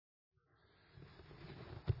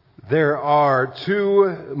There are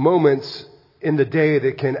two moments in the day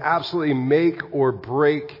that can absolutely make or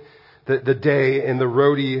break the day in the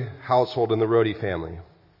Rohde household, in the Rohde family.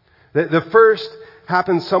 The first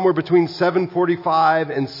happens somewhere between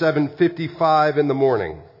 7:45 and 7:55 in the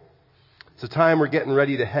morning. It's a time we're getting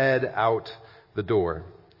ready to head out the door.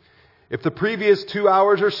 If the previous 2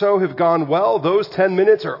 hours or so have gone well, those 10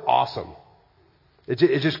 minutes are awesome. It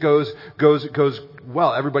just goes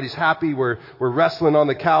well. Everybody's happy. We're wrestling on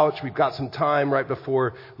the couch. We've got some time right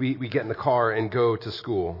before we get in the car and go to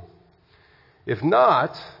school. If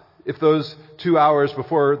not, if those 2 hours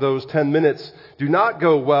before those 10 minutes do not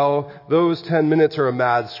go well, those 10 minutes are a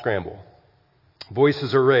mad scramble.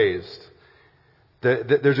 Voices are raised.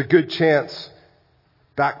 There's a good chance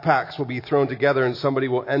backpacks will be thrown together and somebody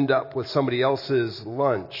will end up with somebody else's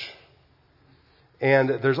lunch. And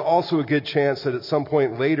there's also a good chance that at some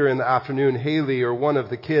point later in the afternoon, Haley or one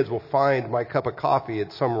of the kids will find my cup of coffee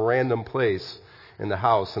at some random place in the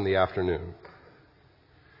house in the afternoon.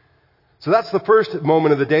 So that's the first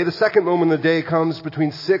moment of the day. The second moment of the day comes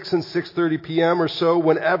between 6 and 6:30 p.m. or so,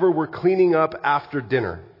 whenever we're cleaning up after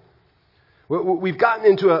dinner. We've gotten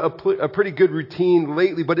into a pretty good routine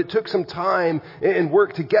lately, but it took some time and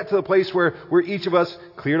work to get to the place where each of us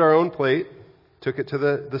cleared our own plate, took it to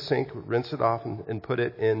the sink, rinsed it off, and put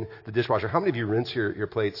it in the dishwasher. How many of you rinse your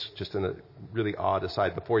plates just in a really odd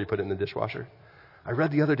aside before you put it in the dishwasher? I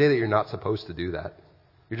read the other day that you're not supposed to do that.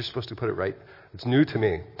 You're just supposed to put it right. It's new to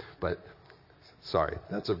me, but sorry,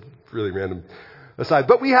 that's a really random aside.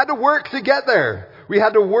 But we had to work to get there. We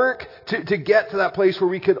had to work to get to that place where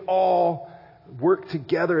we could all work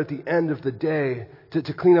together at the end of the day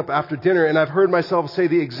to clean up after dinner. And I've heard myself say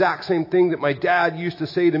the exact same thing that my dad used to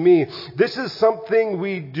say to me. This is something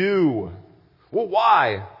we do. Well,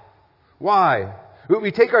 why? Why?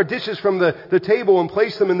 We take our dishes from the table and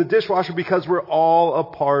place them in the dishwasher because we're all a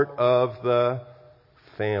part of the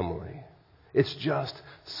family. It's just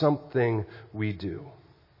something we do.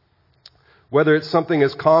 Whether it's something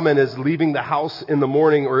as common as leaving the house in the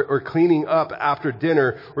morning or cleaning up after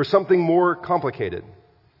dinner, or something more complicated.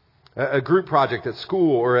 A group project at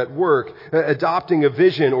school or at work, adopting a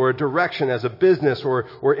vision or a direction as a business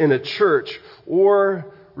or in a church, or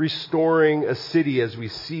restoring a city as we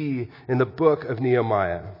see in the book of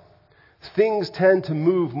Nehemiah. Things tend to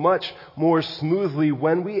move much more smoothly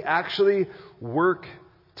when we actually work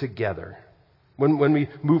together, when we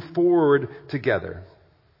move forward together.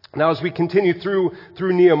 Now, as we continue through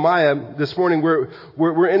Nehemiah this morning,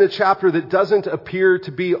 we're in a chapter that doesn't appear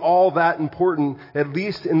to be all that important, at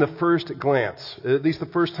least in the first glance, at least the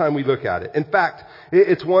first time we look at it. In fact,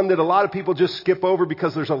 it's one that a lot of people just skip over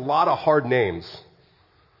because there's a lot of hard names.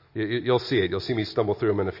 You'll see it. You'll see me stumble through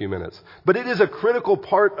them in a few minutes. But it is a critical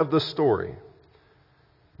part of the story.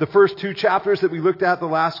 The first two chapters that we looked at the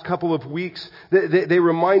last couple of weeks, they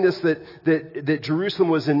remind us that Jerusalem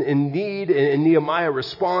was in need, and Nehemiah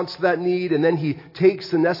responds to that need, and then he takes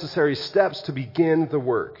the necessary steps to begin the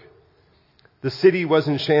work. The city was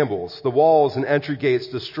in shambles, the walls and entry gates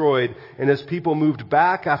destroyed, and as people moved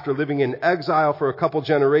back after living in exile for a couple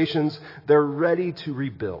generations, they're ready to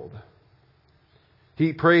rebuild.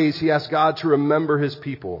 He prays, he asks God to remember his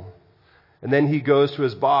people. And then he goes to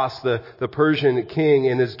his boss, the Persian king,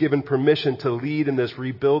 and is given permission to lead in this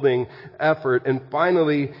rebuilding effort. And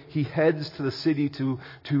finally, he heads to the city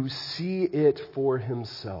to see it for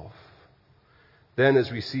himself. Then, as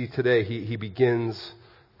we see today, he begins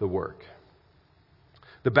the work.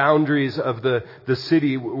 The boundaries of the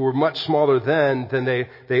city were much smaller then than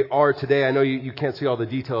they are today. I know you can't see all the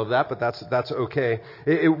detail of that, but that's okay.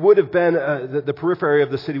 It would have been, the periphery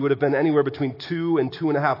of the city would have been anywhere between 2 and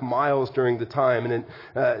 2.5 miles during the time, and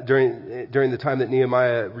during the time that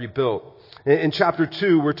Nehemiah rebuilt. In chapter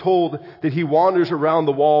 2, we're told that he wanders around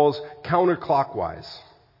the walls counterclockwise.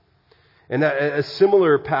 And a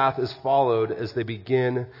similar path is followed as they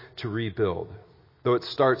begin to rebuild, though it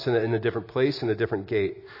starts in a different place, in a different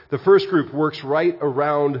gate. The first group works right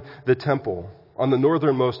around the temple, on the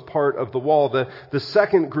northernmost part of the wall. The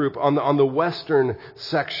second group on the western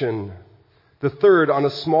section. The third on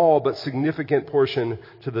a small but significant portion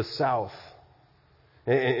to the south.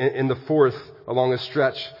 And the fourth along a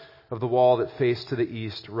stretch of the wall that faced to the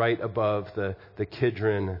east, right above the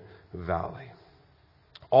Kidron Valley.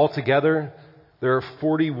 Altogether, there are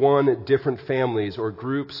 41 different families or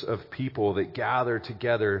groups of people that gather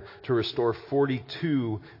together to restore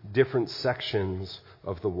 42 different sections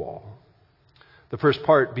of the wall. The first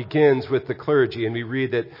part begins with the clergy, and we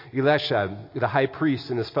read that Elisha, the high priest,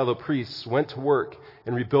 and his fellow priests went to work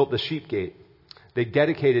and rebuilt the sheep gate. They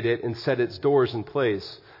dedicated it and set its doors in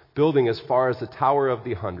place, building as far as the Tower of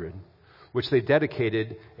the 100. which they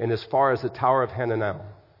dedicated in as far as the Tower of Hananel.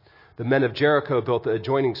 The men of Jericho built the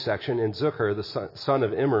adjoining section, and Zucher, the son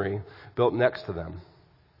of Imri, built next to them.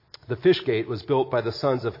 The fish gate was built by the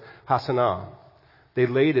sons of Hassenaah. They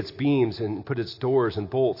laid its beams and put its doors and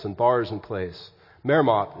bolts and bars in place.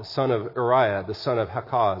 Meremoth, the son of Uriah, the son of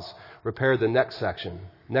Hakaz, repaired the next section.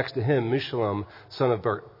 Next to him, Meshullam, son of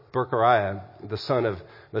Berchariah, the son of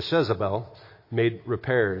Meshezabel, made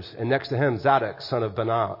repairs. And next to him, Zadok, son of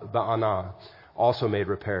Baanah, also made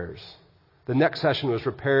repairs. The next section was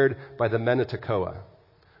repaired by the men of Tekoa.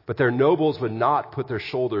 But their nobles would not put their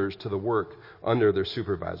shoulders to the work under their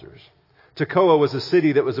supervisors. Tekoa was a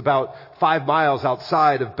city that was about 5 miles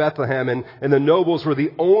outside of Bethlehem, and the nobles were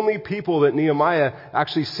the only people that Nehemiah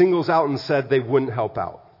actually singles out and said they wouldn't help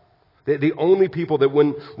out. The only people that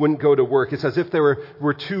wouldn't go to work. It's as if they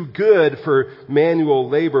were too good for manual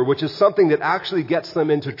labor, which is something that actually gets them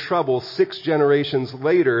into trouble 6 generations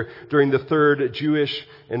later during the Third Jewish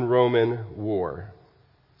and Roman War.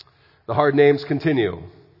 The hard names continue.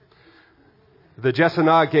 The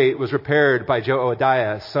Jeshanah gate was repaired by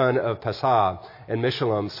Joadiah, son of Pasah, and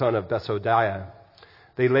Meshullam, son of Besodiah.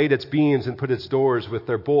 They laid its beams and put its doors with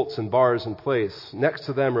their bolts and bars in place. Next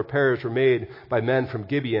to them, repairs were made by men from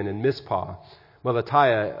Gibeon and Mizpah.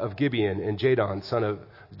 Melatiah of Gibeon and Jadon, son of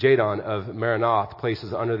Jadon of Maranoth,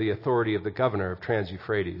 places under the authority of the governor of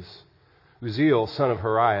Trans-Euphrates. Uzziel, son of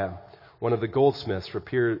Hariah, one of the goldsmiths,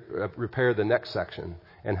 repaired the next section,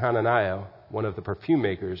 and Hananiah, one of the perfume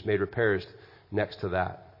makers, made repairs next to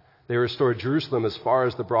that. They restored Jerusalem as far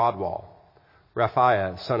as the broad wall.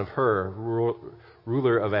 Raphiah, son of Hur,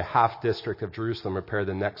 ruler of a half district of Jerusalem, repaired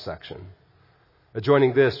the next section.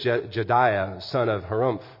 Adjoining this, Jediah, son of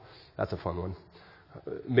Harumph, that's a fun one,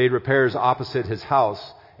 made repairs opposite his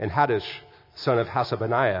house, and Haddish, son of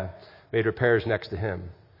Hasabaniah, made repairs next to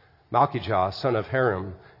him. Malchijah, son of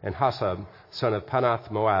Harim, and Hasab, son of Panath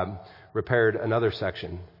Moab, repaired another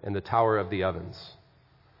section, and the Tower of the Ovens.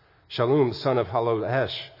 Shallum, son of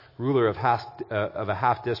Halohesh, ruler of a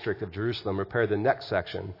half district of Jerusalem, repaired the next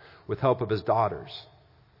section with help of his daughters.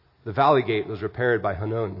 The valley gate was repaired by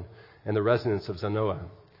Hanun and the residents of Zanoah.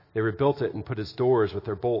 They rebuilt it and put its doors with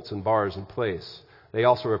their bolts and bars in place. They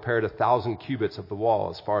also repaired 1,000 cubits of the wall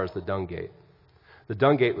as far as the dung gate. The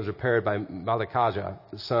dung gate was repaired by Malchijah,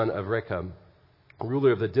 the son of Rechab,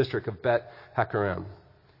 ruler of the district of Bet Hakerem.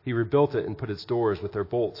 He rebuilt it and put its doors with their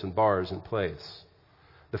bolts and bars in place.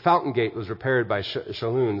 The fountain gate was repaired by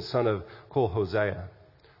Shallun, son of Kol-Hosea,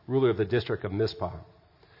 ruler of the district of Mizpah.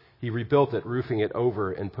 He rebuilt it, roofing it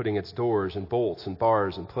over and putting its doors and bolts and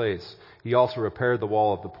bars in place. He also repaired the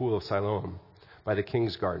wall of the pool of Siloam by the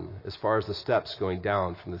king's garden, as far as the steps going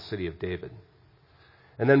down from the city of David.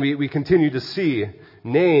 And then we continue to see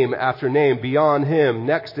name after name, beyond him,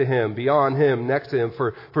 next to him, beyond him, next to him,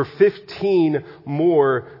 for 15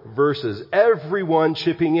 more verses. Everyone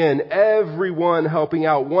chipping in, everyone helping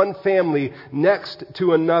out, one family next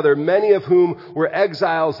to another, many of whom were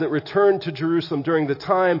exiles that returned to Jerusalem during the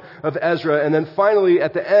time of Ezra. And then finally,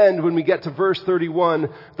 at the end, when we get to verse 31,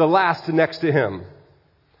 the last next to him.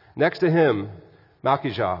 Next to him,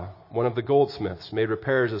 Malchijah, one of the goldsmiths, made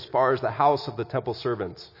repairs as far as the house of the temple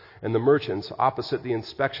servants and the merchants opposite the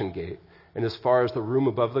inspection gate, and as far as the room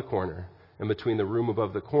above the corner. And between the room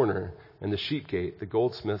above the corner and the sheep gate, the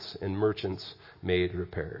goldsmiths and merchants made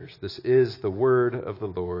repairs. This is the word of the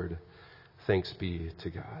Lord. Thanks be to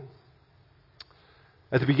God.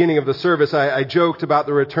 At the beginning of the service, I joked about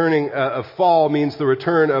the returning of fall means the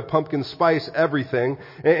return of pumpkin spice everything.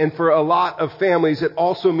 And for a lot of families, it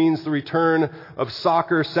also means the return of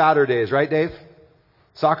soccer Saturdays. Right, Dave?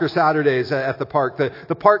 Soccer Saturdays at the park.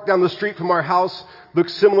 The park down the street from our house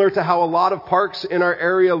looks similar to how a lot of parks in our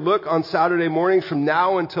area look on Saturday mornings from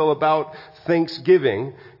now until about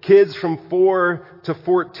Thanksgiving. Kids from 4 to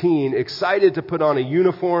 14 excited to put on a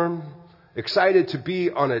uniform, excited to be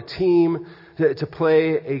on a team, to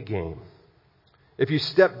play a game. If you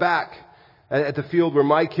step back at the field where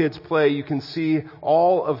my kids play, you can see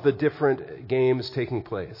all of the different games taking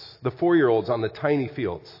place. The 4-year-olds on the tiny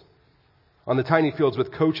fields. On the tiny fields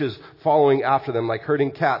with coaches following after them like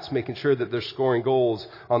herding cats, making sure that they're scoring goals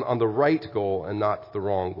on the right goal and not the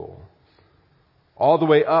wrong goal. All the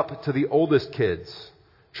way up to the oldest kids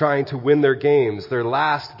trying to win their games, their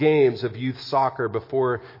last games of youth soccer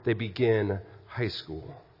before they begin high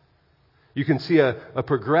school. You can see a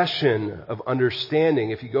progression of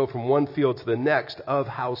understanding if you go from one field to the next of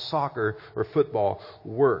how soccer or football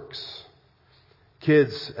works.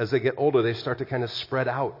 Kids, as they get older, they start to kind of spread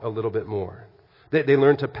out a little bit more. They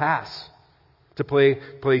learn to pass, to play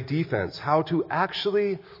defense, how to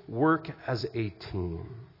actually work as a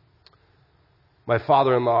team. My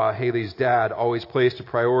father-in-law, Haley's dad, always placed a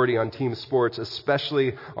priority on team sports,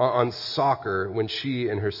 especially on soccer when she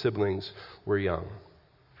and her siblings were young.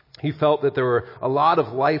 He felt that there were a lot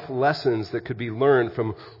of life lessons that could be learned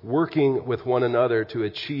from working with one another to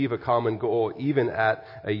achieve a common goal, even at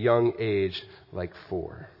a young age like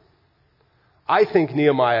 4. I think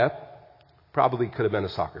Nehemiah probably could have been a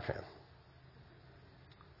soccer fan.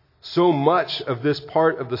 So much of this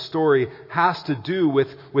part of the story has to do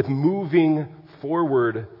with moving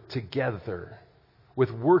forward together,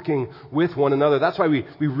 with working with one another. That's why we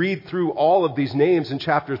read through all of these names in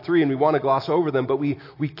chapter 3 and we want to gloss over them, but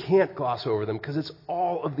we can't gloss over them because it's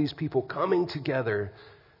all of these people coming together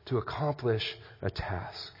to accomplish a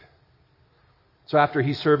task. So after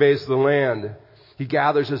he surveys the land, he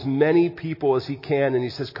gathers as many people as he can and he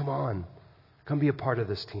says, come on, come be a part of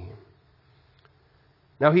this team.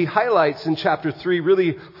 Now he highlights in chapter 3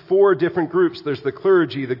 really 4 different groups. There's the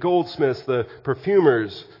clergy, the goldsmiths, the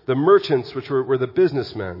perfumers, the merchants, which were the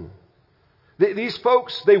businessmen. These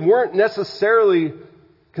folks, they weren't necessarily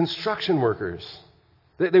construction workers.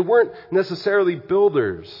 They weren't necessarily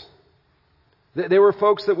builders. They were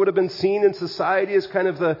folks that would have been seen in society as kind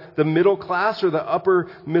of the middle class or the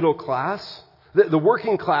upper middle class. The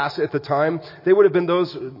working class at the time, they would have been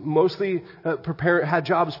those mostly had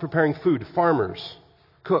jobs preparing food, farmers,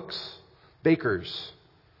 cooks, bakers.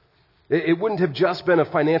 It wouldn't have just been a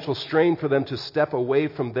financial strain for them to step away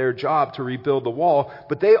from their job to rebuild the wall,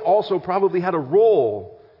 but they also probably had a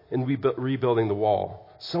role in rebuilding the wall.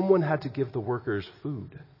 Someone had to give the workers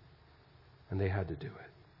food, and they had to do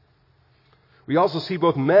it. We also see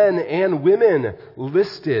both men and women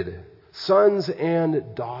listed, sons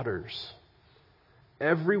and daughters.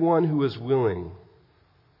 Everyone who was willing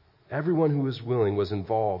was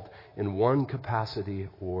involved in one capacity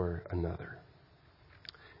or another.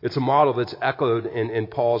 It's a model that's echoed in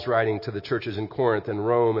Paul's writing to the churches in Corinth and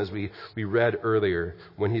Rome, as we read earlier,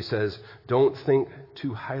 when he says, don't think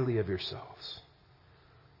too highly of yourselves.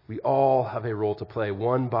 We all have a role to play,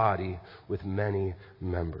 one body with many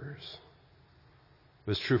members. It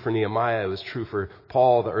was true for Nehemiah, it was true for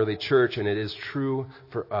Paul, the early church, and it is true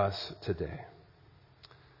for us today.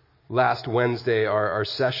 Last Wednesday, our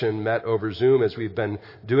session met over Zoom, as we've been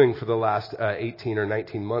doing for the last 18 or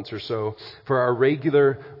 19 months or so, for our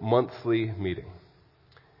regular monthly meeting.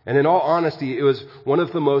 And in all honesty, it was one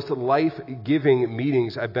of the most life-giving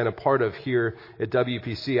meetings I've been a part of here at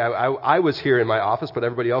WPC. I was here in my office, but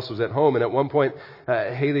everybody else was at home. And at one point,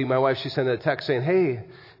 Haley, my wife, she sent a text saying, hey,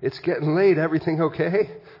 it's getting late. Everything okay?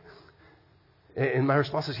 And my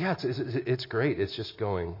response is, yeah, it's great. It's just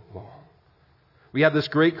going long. We had this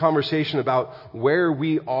great conversation about where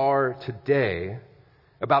we are today,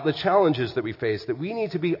 about the challenges that we face, that we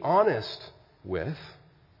need to be honest with,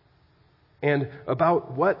 and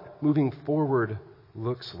about what moving forward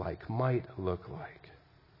might look like.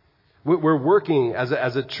 We're working as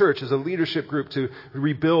a church, as a leadership group, to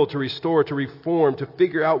rebuild, to restore, to reform, to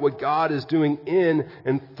figure out what God is doing in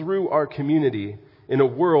and through our community in a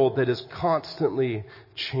world that is constantly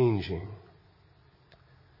changing.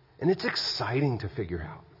 And it's exciting to figure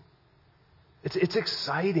out. It's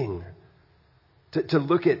exciting to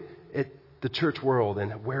look at the church world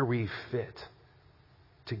and where we fit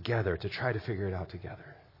together, to try to figure it out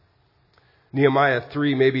together. Nehemiah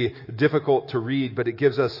 3 may be difficult to read, but it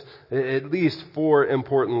gives us at least 4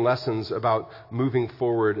 important lessons about moving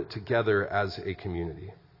forward together as a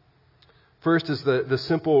community. First is the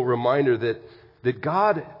simple reminder that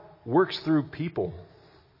God works through people.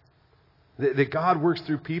 That God works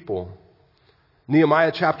through people.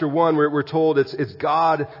 Nehemiah chapter 1, we're told it's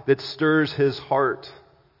God that stirs his heart.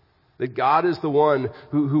 That God is the one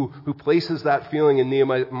who places that feeling in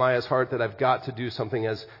Nehemiah's heart that I've got to do something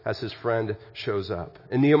as his friend shows up.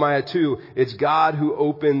 In Nehemiah 2, it's God who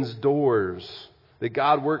opens doors. That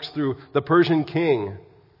God works through the Persian king.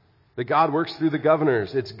 That God works through the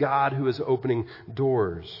governors. It's God who is opening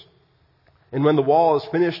doors. And when the wall is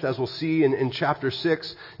finished, as we'll see in chapter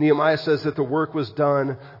 6, Nehemiah says that the work was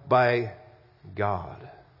done by God.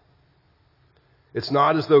 It's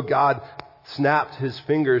not as though God snapped his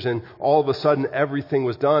fingers and all of a sudden everything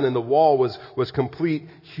was done and the wall was complete.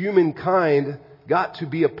 Humankind got to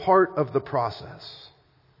be a part of the process.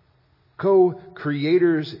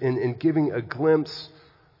 Co-creators in giving a glimpse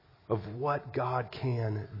of what God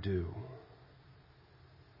can do.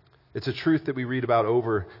 It's a truth that we read about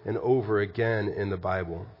over and over again in the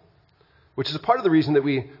Bible, which is a part of the reason that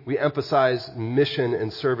we emphasize mission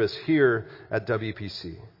and service here at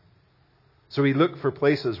WPC. So we look for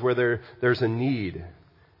places where there's a need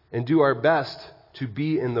and do our best to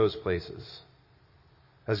be in those places.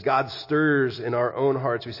 As God stirs in our own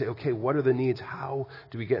hearts, we say, okay, what are the needs? How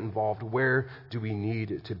do we get involved? Where do we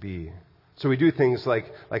need to be? So we do things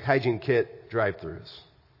like hygiene kit drive-thrus.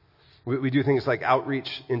 We do things like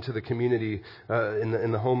outreach into the community,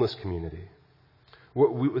 in the homeless community.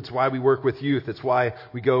 It's why we work with youth. It's why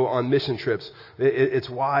we go on mission trips. It's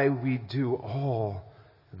why we do all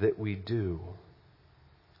that we do.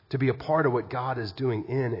 To be a part of what God is doing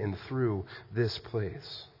in and through this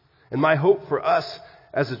place. And my hope for us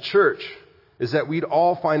as a church is that we'd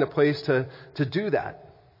all find a place to do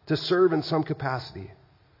that, to serve in some capacity,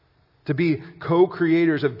 to be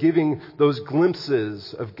co-creators of giving those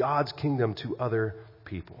glimpses of God's kingdom to other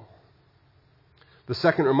people. The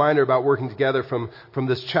second reminder about working together from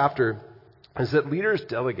this chapter is that leaders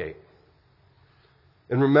delegate.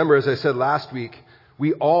 And remember, as I said last week,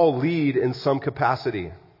 we all lead in some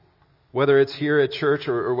capacity. Whether it's here at church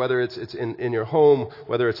or whether it's in your home,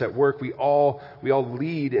 whether it's at work, we all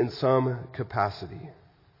lead in some capacity.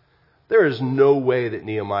 There is no way that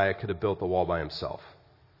Nehemiah could have built the wall by himself.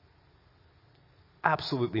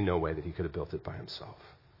 Absolutely no way that he could have built it by himself.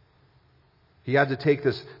 He had to take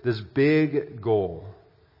this big goal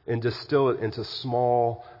and distill it into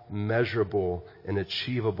small, measurable, and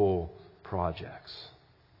achievable projects.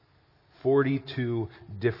 42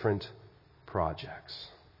 different projects.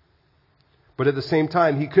 But at the same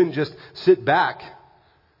time, he couldn't just sit back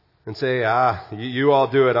and say, you all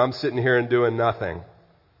do it. I'm sitting here and doing nothing.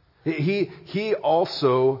 He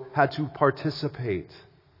also had to participate.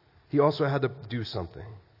 He also had to do something.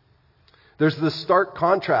 There's this stark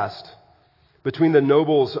contrast between the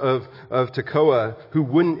nobles of Tekoa who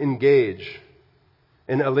wouldn't engage,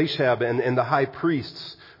 and Elishab and the high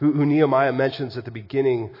priests who Nehemiah mentions at the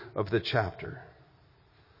beginning of the chapter.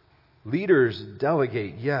 Leaders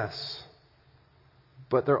delegate, yes,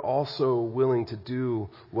 but they're also willing to do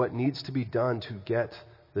what needs to be done to get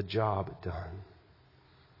the job done.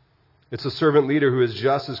 It's a servant leader who is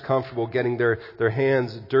just as comfortable getting their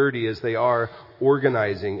hands dirty as they are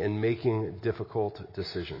organizing and making difficult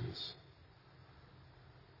decisions.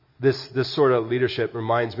 This sort of leadership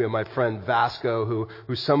reminds me of my friend Vasco,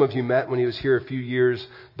 who some of you met when he was here a few years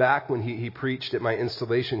back when he preached at my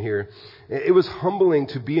installation here. It was humbling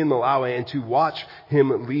to be in Malawi and to watch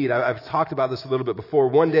him lead. I've talked about this a little bit before.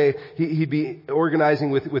 One day he'd be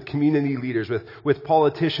organizing with community leaders, with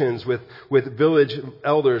politicians, with village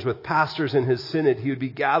elders, with pastors in his synod. He would be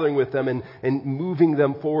gathering with them and moving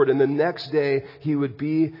them forward. And the next day he would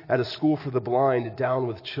be at a school for the blind down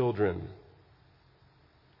with children.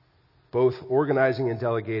 Both organizing and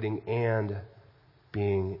delegating and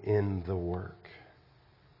being in the work.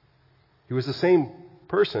 He was the same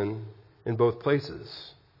person in both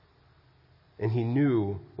places. And he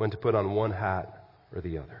knew when to put on one hat or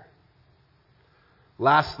the other.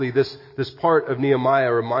 Lastly, this part of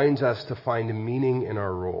Nehemiah reminds us to find meaning in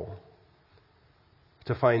our role.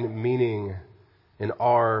 To find meaning in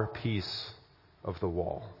our piece of the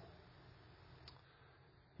wall.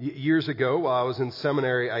 Years ago, while I was in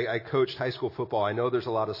seminary, I coached high school football. I know there's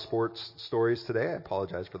a lot of sports stories today. I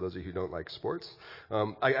apologize for those of you who don't like sports.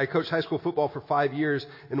 I coached high school football for 5 years,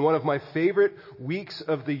 and one of my favorite weeks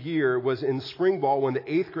of the year was in spring ball when the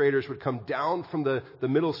 8th graders would come down from the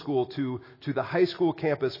middle school to the high school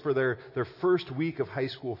campus for their first week of high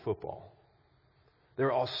school football. They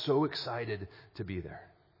were all so excited to be there.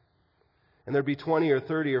 And there'd be 20 or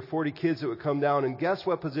 30 or 40 kids that would come down, and guess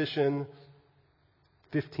what position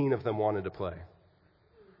 15 of them wanted to play?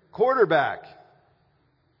 Quarterback.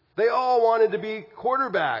 They all wanted to be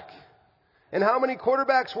quarterback. And how many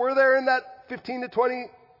quarterbacks were there in that 15 to 20?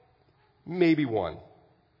 Maybe one.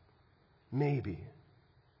 Maybe.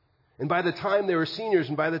 And by the time they were seniors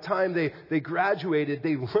and by the time they graduated,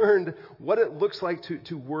 they learned what it looks like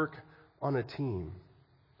to work on a team.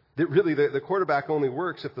 That really the quarterback only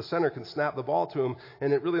works if the center can snap the ball to him,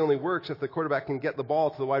 and it really only works if the quarterback can get the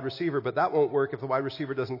ball to the wide receiver, but that won't work if the wide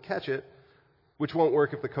receiver doesn't catch it, which won't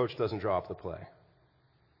work if the coach doesn't draw up the play.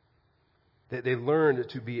 They learned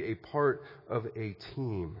to be a part of a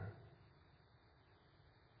team.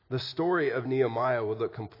 The story of Nehemiah would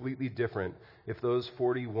look completely different if those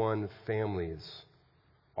 41 families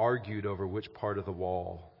argued over which part of the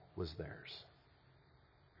wall was theirs.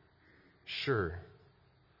 Sure.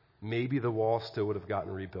 Maybe the wall still would have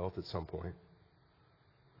gotten rebuilt at some point.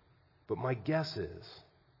 But my guess is,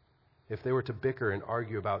 if they were to bicker and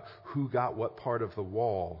argue about who got what part of the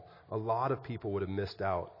wall, a lot of people would have missed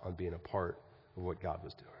out on being a part of what God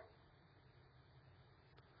was doing.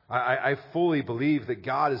 I fully believe that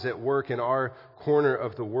God is at work in our corner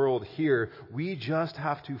of the world here. We just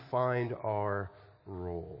have to find our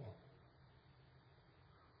role.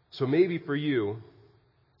 So maybe for you,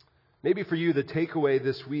 Maybe for you, the takeaway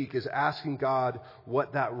this week is asking God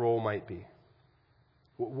what that role might be.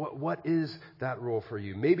 What is that role for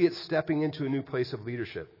you? Maybe it's stepping into a new place of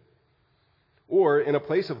leadership. Or in a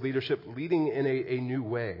place of leadership, leading in a new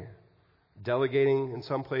way. Delegating in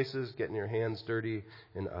some places, getting your hands dirty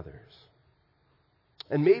in others.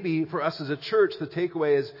 And maybe for us as a church, the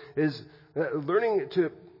takeaway is learning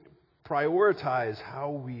to prioritize how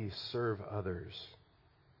we serve others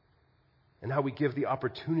and how we give the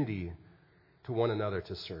opportunity to one another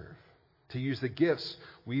to serve, to use the gifts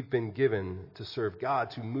we've been given to serve God,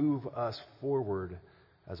 to move us forward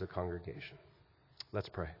as a congregation. Let's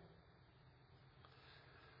pray.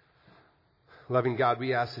 Loving God,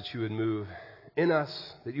 we ask that you would move in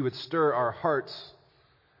us, that you would stir our hearts,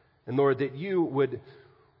 and Lord, that you would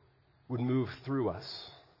move through us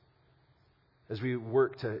as we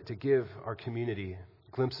work to give our community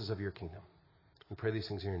glimpses of your kingdom. We pray these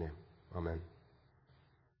things in your name. Amen.